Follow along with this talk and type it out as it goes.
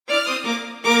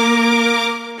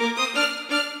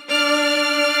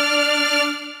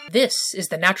This is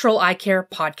the Natural Eye Care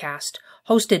Podcast,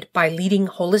 hosted by leading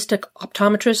holistic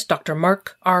optometrist Dr.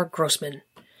 Mark R. Grossman.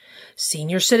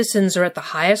 Senior citizens are at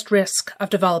the highest risk of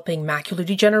developing macular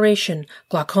degeneration,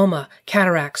 glaucoma,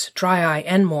 cataracts, dry eye,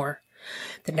 and more.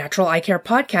 The Natural Eye Care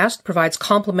Podcast provides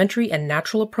complementary and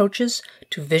natural approaches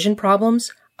to vision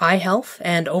problems, eye health,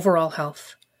 and overall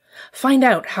health. Find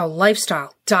out how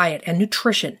lifestyle, diet, and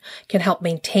nutrition can help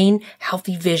maintain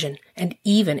healthy vision and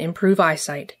even improve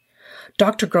eyesight.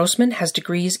 Dr. Grossman has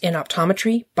degrees in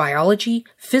optometry, biology,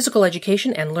 physical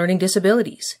education, and learning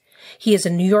disabilities. He is a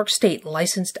New York State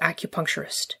licensed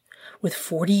acupuncturist. With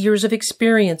 40 years of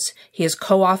experience, he has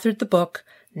co-authored the book,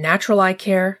 Natural Eye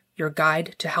Care, Your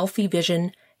Guide to Healthy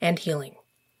Vision and Healing.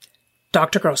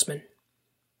 Dr. Grossman.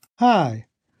 Hi,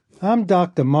 I'm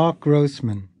Dr. Mark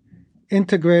Grossman,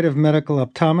 integrative medical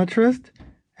optometrist,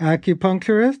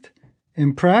 acupuncturist,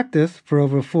 in practice for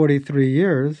over 43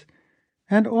 years,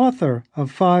 and author of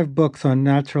 5 books on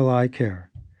natural eye care.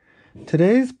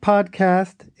 Today's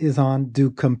podcast is on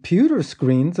Do Computer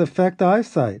Screens Affect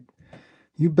Eyesight?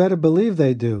 You better believe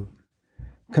they do.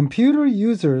 Computer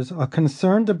users are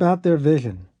concerned about their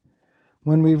vision.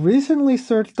 When we recently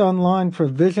searched online for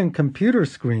vision computer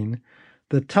screen,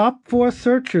 the top 4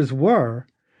 searches were: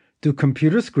 do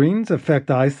computer screens affect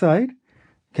eyesight?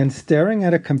 Can staring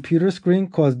at a computer screen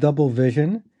cause double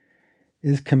vision?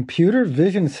 Is computer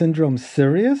vision syndrome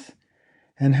serious?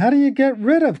 And how do you get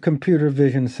rid of computer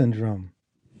vision syndrome?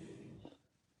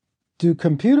 Do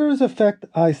computers affect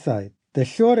eyesight? The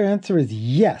short answer is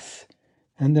yes,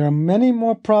 and there are many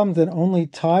more problems than only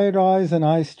tired eyes and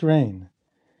eye strain.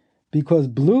 Because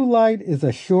blue light is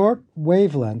a short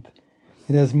wavelength,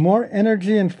 it has more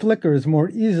energy and flickers more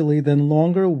easily than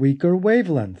longer, weaker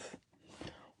wavelengths.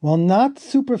 While not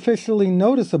superficially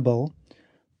noticeable,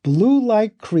 blue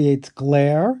light creates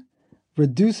glare,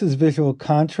 reduces visual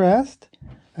contrast,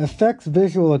 affects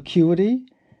visual acuity,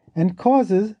 and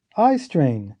causes eye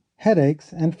strain,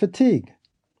 headaches, and fatigue.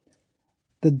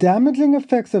 The damaging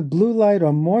effects of blue light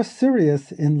are more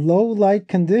serious in low light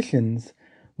conditions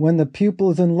when the pupil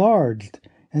is enlarged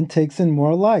and takes in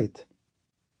more light.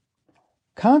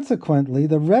 Consequently,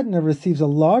 the retina receives a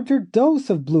larger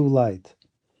dose of blue light.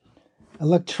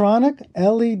 Electronic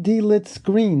LED-lit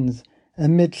screens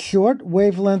emit short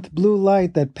wavelength blue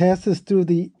light that passes through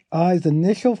the eye's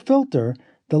initial filter,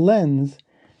 the lens,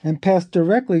 and pass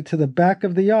directly to the back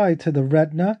of the eye to the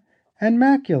retina and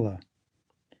macula.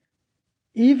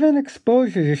 Even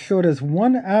exposure as short as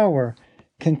 1 hour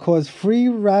can cause free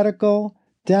radical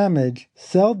damage,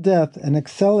 cell death, and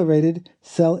accelerated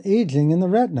cell aging in the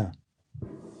retina.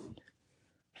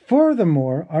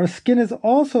 Furthermore, our skin is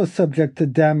also subject to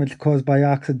damage caused by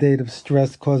oxidative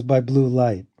stress caused by blue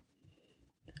light.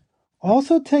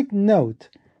 Also take note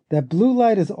that blue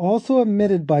light is also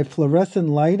emitted by fluorescent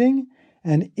lighting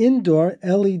and indoor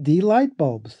LED light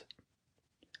bulbs.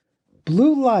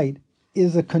 Blue light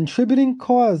is a contributing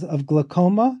cause of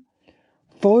glaucoma,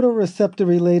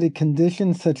 photoreceptor-related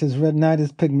conditions such as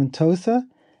retinitis pigmentosa,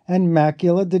 and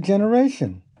macular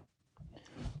degeneration.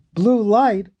 Blue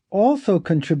light also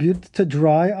contributes to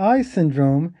dry eye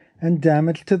syndrome and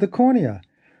damage to the cornea,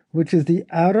 which is the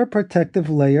outer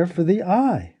protective layer for the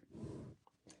eye.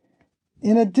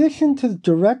 In addition to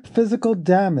direct physical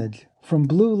damage from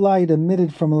blue light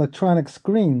emitted from electronic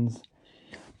screens,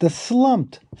 the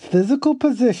slumped physical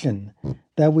position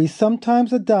that we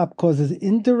sometimes adopt causes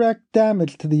indirect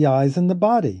damage to the eyes and the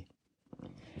body.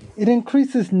 It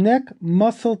increases neck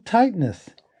muscle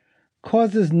tightness,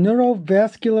 causes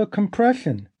neurovascular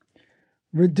compression,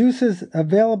 reduces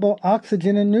available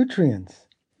oxygen and nutrients,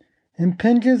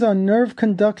 impinges on nerve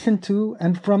conduction to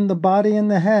and from the body and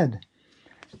the head,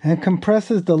 and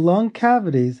compresses the lung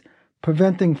cavities,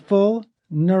 preventing full,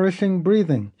 nourishing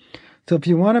breathing. So if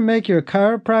you want to make your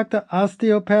chiropractor,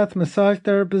 osteopath, massage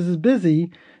therapist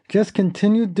busy, just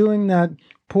continue doing that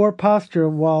poor posture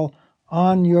while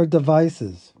on your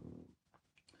devices.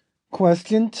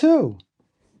 Question 2.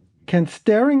 Can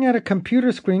staring at a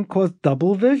computer screen cause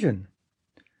double vision?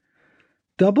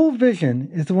 Double vision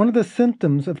is one of the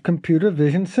symptoms of computer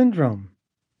vision syndrome.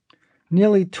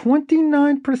 Nearly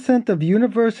 29% of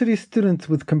university students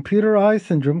with computer eye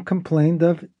syndrome complained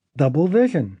of double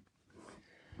vision.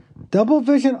 Double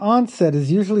vision onset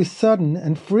is usually sudden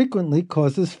and frequently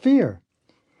causes fear.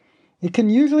 It can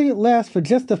usually last for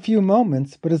just a few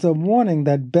moments, but is a warning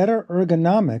that better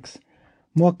ergonomics,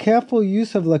 more careful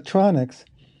use of electronics,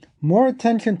 more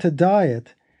attention to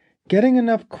diet, getting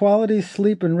enough quality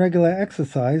sleep and regular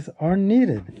exercise are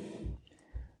needed.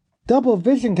 Double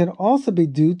vision can also be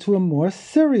due to a more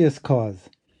serious cause.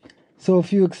 So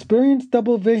if you experience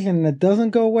double vision and it doesn't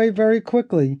go away very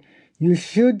quickly, You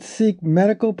should seek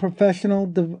medical professional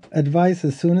advice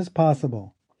as soon as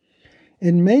possible.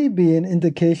 It may be an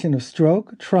indication of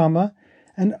stroke, trauma,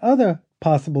 and other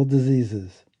possible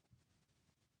diseases.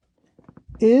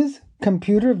 Is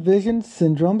computer vision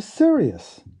syndrome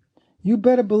serious? You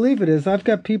better believe it is. I've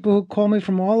got people who call me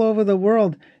from all over the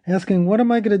world asking, what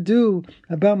am I going to do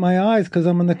about my eyes because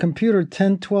I'm on the computer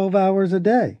 10, 12 hours a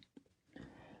day?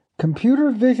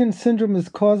 Computer vision syndrome is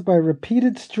caused by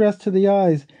repeated stress to the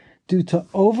eyes due to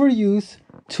overuse,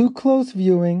 too close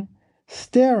viewing,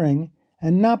 staring,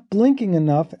 and not blinking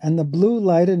enough, and the blue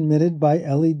light emitted by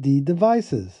LED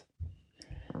devices.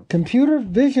 Computer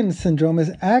vision syndrome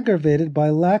is aggravated by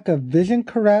lack of vision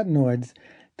carotenoids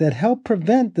that help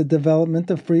prevent the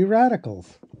development of free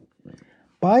radicals.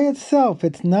 By itself,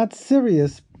 it's not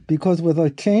serious because with a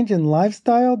change in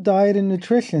lifestyle, diet, and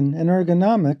nutrition and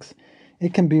ergonomics,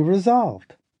 it can be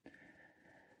resolved.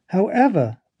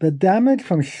 However, the damage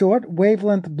from short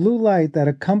wavelength blue light that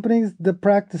accompanies the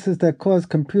practices that cause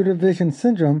computer vision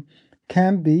syndrome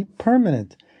can be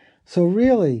permanent. So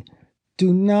really,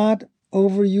 do not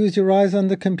overuse your eyes on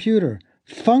the computer.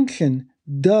 Function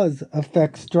does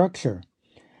affect structure.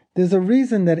 There's a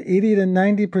reason that 80 to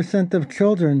 90% of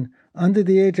children under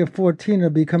the age of 14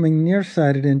 are becoming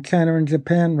nearsighted in China and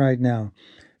Japan right now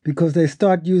because they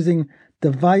start using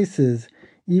devices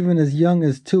even as young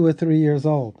as 2 or 3 years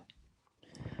old.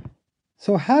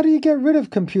 So how do you get rid of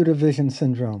computer vision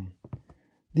syndrome?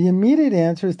 The immediate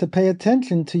answer is to pay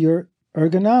attention to your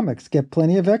ergonomics, get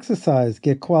plenty of exercise,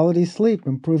 get quality sleep,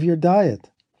 improve your diet.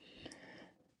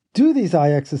 Do these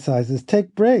eye exercises,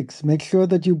 take breaks, make sure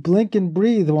that you blink and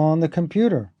breathe while on the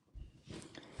computer.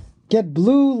 Get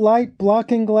blue light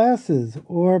blocking glasses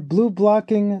or blue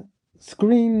blocking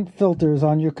screen filters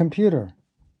on your computer.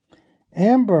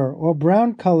 Amber or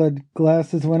brown colored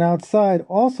glasses when outside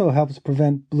also helps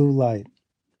prevent blue light.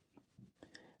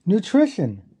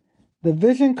 Nutrition. The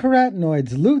vision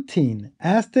carotenoids lutein,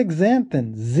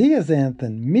 astaxanthin,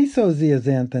 zeaxanthin,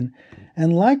 mesozeaxanthin,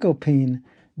 and lycopene,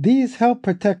 these help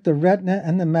protect the retina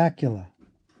and the macula.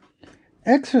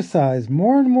 Exercise.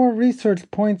 More and more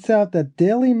research points out that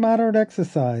daily moderate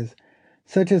exercise,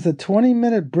 such as a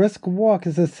 20-minute brisk walk,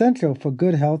 is essential for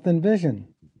good health and vision.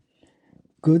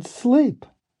 Good sleep.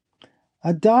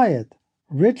 A diet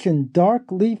rich in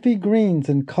dark leafy greens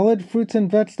and colored fruits and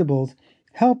vegetables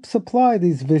help supply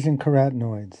these vision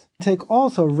carotenoids. Take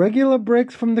also regular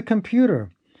breaks from the computer.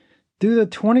 Do the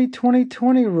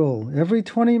 20-20-20 rule every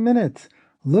 20 minutes.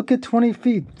 Look at 20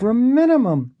 feet for a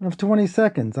minimum of 20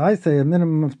 seconds. I say a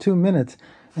minimum of 2 minutes.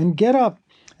 And get up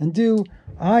and do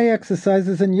eye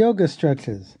exercises and yoga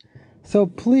stretches. So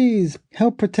please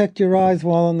help protect your eyes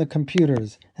while on the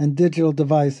computers and digital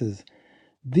devices.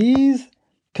 These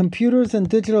computers and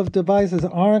digital devices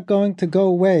aren't going to go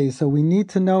away, so we need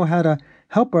to know how to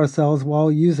help ourselves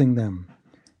while using them.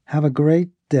 Have a great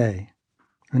day.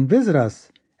 And visit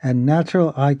us at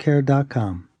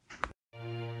naturaleyecare.com.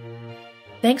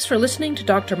 Thanks for listening to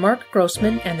Dr. Mark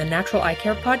Grossman and the Natural Eye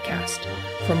Care Podcast.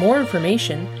 For more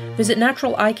information, visit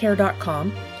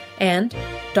naturaleyecare.com and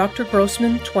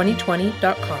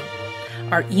drgrossman2020.com.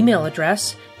 Our email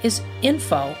address is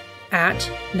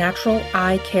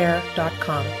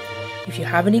info@naturaleyecare.com. If you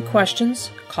have any questions,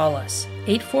 call us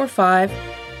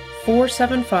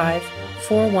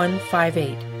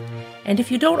 845-475-4158. And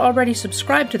if you don't already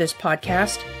subscribe to this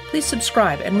podcast, please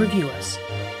subscribe and review us.